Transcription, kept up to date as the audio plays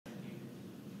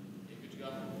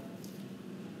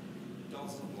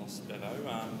Goals and lost Bevo.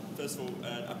 First of all,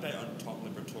 an update on Tom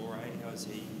Liberatore. How is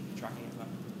he tracking at the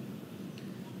moment?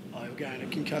 We're going to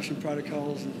concussion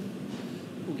protocols and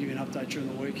we'll give you an update during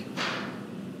the week.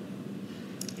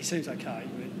 He seems okay,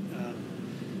 but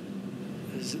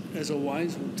as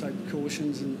always, we'll take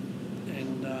precautions and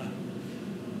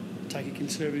take a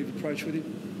conservative approach with him.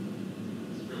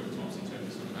 Real tops in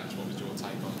terms of the match. What was your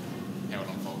take on how it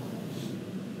unfolded?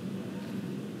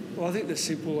 Well, I think the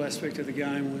simple aspect of the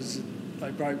game was that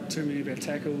they broke too many of our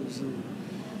tackles, and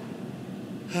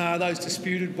those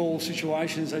disputed ball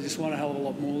situations, they just won a hell of a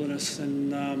lot more than us,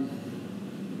 and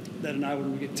that enabled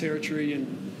them to get territory and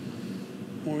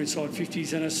more inside 50s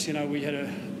than us. You know, we had a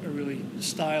really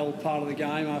stale part of the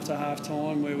game after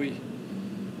half-time where we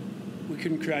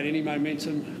couldn't create any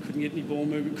momentum, couldn't get any ball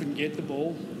movement, couldn't get the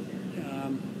ball.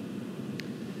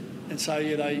 And so,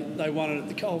 yeah, they won it at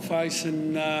the coalface,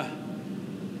 and,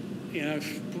 you know,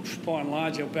 by and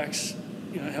large, our backs,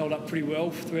 you know, held up pretty well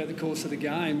throughout the course of the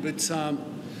game, but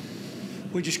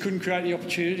we just couldn't create any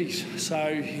opportunities. So,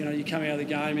 you know, you come out of the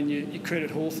game and you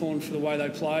credit Hawthorn for the way they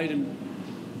played and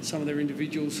some of their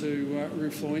individuals who were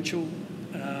influential.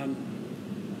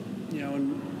 You know,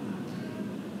 and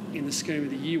in the scheme of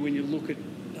the year, when you look at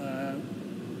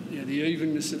you know, the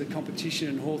evenness of the competition,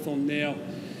 and Hawthorn now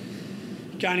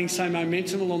gaining some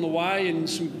momentum along the way and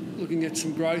looking at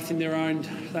some growth in their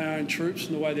own troops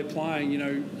and the way they're playing, you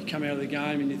know, you come out of the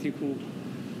game and you think, well,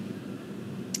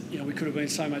 you know, we could have been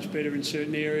so much better in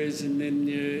certain areas, and then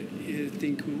you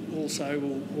think also,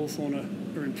 well, Hawthorn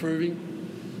are improving,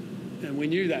 and we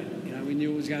knew that. You know, we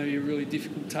knew it was going to be a really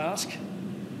difficult task,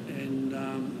 and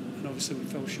obviously we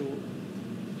fell short.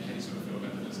 How do you sort of feel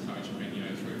about that as coach? I mean, you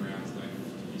know, 3 rounds left,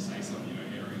 you say some, you know,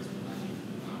 areas were lacking.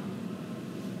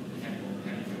 How do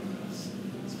you feel about that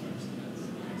as coach?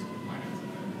 That's sort of playing out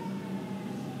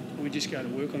today? We just go to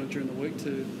work on it during the week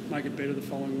to make it better the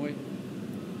following week.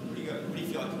 What do you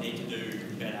feel like you need to do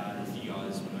better if you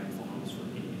guys want to make finals for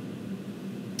the year?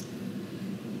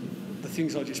 The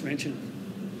things I just mentioned.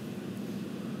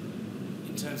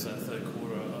 In terms of that third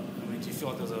quarter, I mean, do you feel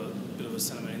like there was a bit of a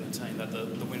sentiment in the team that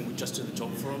the win would just do the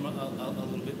job for them a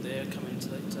little bit there coming into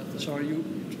that third? Sorry, you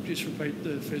just repeat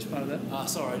the first part of that?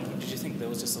 Sorry, did you think there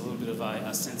was just a little bit of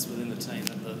a sense within the team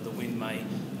that the win may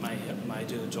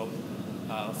do the job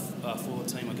for the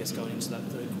team, I guess, going into that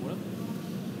third quarter?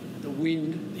 The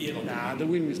win? Yeah, the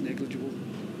win was negligible.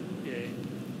 Yeah,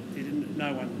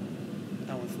 no one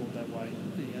thought that way.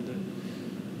 You know,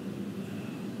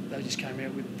 they just came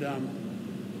out with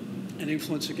an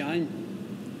influencer game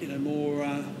in a more,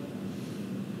 I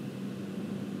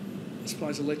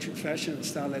suppose, electric fashion at the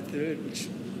start of that third, which,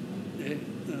 yeah,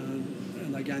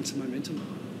 and they gained some momentum.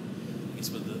 I guess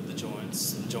with the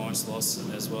Giants loss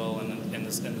as well, and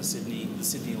the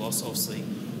Sydney loss, obviously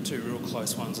 2 real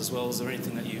close ones as well. Is there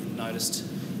anything that you've noticed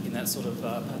in that sort of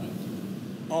pattern?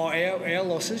 Oh, our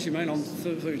losses, you mean? I'm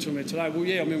talking about today. Well,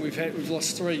 yeah, I mean we've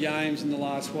lost 3 games in the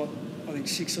last I think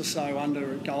 6 or so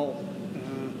under a goal.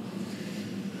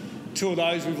 2 of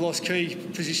those we've lost key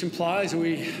position players, and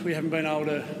we haven't been able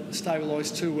to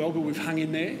stabilise too well, but we've hung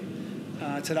in there.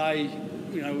 Today,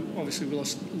 you know, obviously we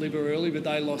lost Libba early, but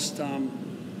they lost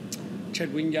Chad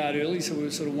Wingard early, so we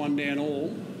were sort of 1 down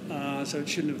all. So it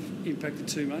shouldn't have impacted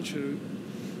too much.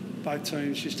 Both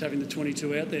teams just having the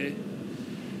 22 out there.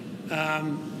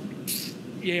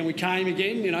 Yeah, and we came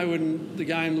again, you know, when the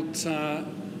game looked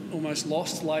almost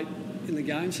lost late in the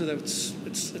game. So it's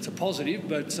a positive,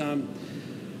 but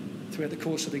throughout the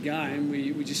course of the game,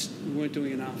 we weren't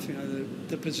doing enough. You know,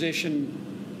 the possession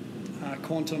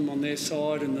quantum on their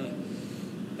side and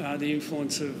the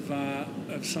influence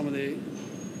of some of their,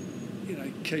 you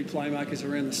know, key playmakers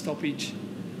around the stoppage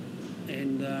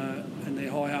and their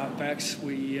high half backs,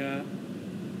 you know,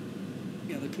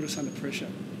 they put us under pressure.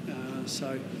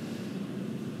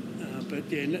 But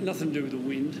yeah, nothing to do with the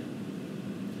wind.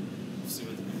 Obviously,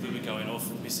 with Libba going off,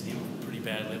 missing him pretty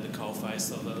badly at the coalface,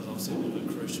 so that was obviously a little bit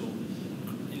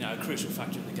a crucial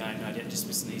factor in the game. No doubt, just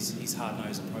missing his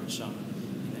hard-nosed approach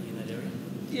in that area.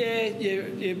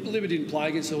 Yeah. Libba didn't play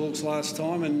against the Hawks last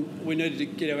time, and we needed to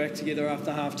get our act together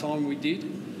after half-time. We did,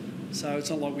 so it's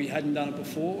not like we hadn't done it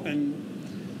before. And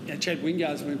you know, Chad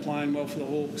Wingard's been playing well for the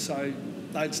Hawks, so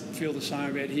they'd feel the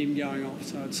same about him going off.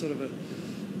 So it's sort of a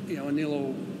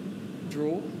 0-0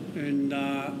 draw, and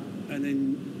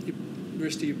then the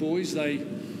rest of your boys, they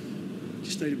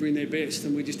just need to bring their best,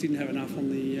 and we just didn't have enough on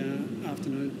the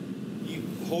afternoon.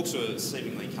 Hawks were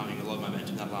seemingly coming with a lot of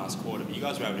momentum that last quarter, but you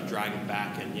guys were able to drag them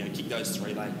back and kick those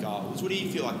 3 late goals. What do you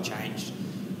feel like changed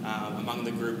among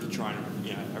the group to try and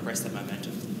arrest that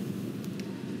momentum?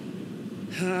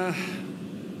 There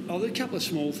are a couple of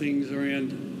small things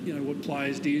around what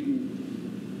players did, and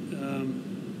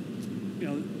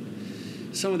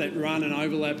some of that run and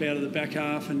overlap out of the back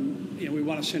half, and we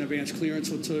won a centre bounce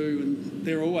clearance or two, and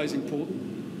they're always important,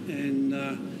 and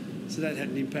so that had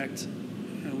an impact.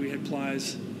 We had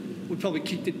players, we probably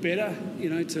kicked it better,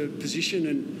 to position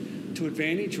and to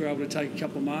advantage. We were able to take a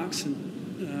couple of marks, and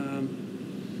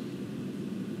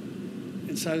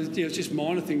so it's just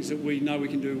minor things that we know we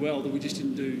can do well that we just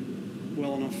didn't do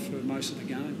well enough for most of the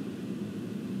game.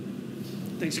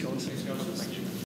 Thanks, guys. Thanks, guys. Thank you.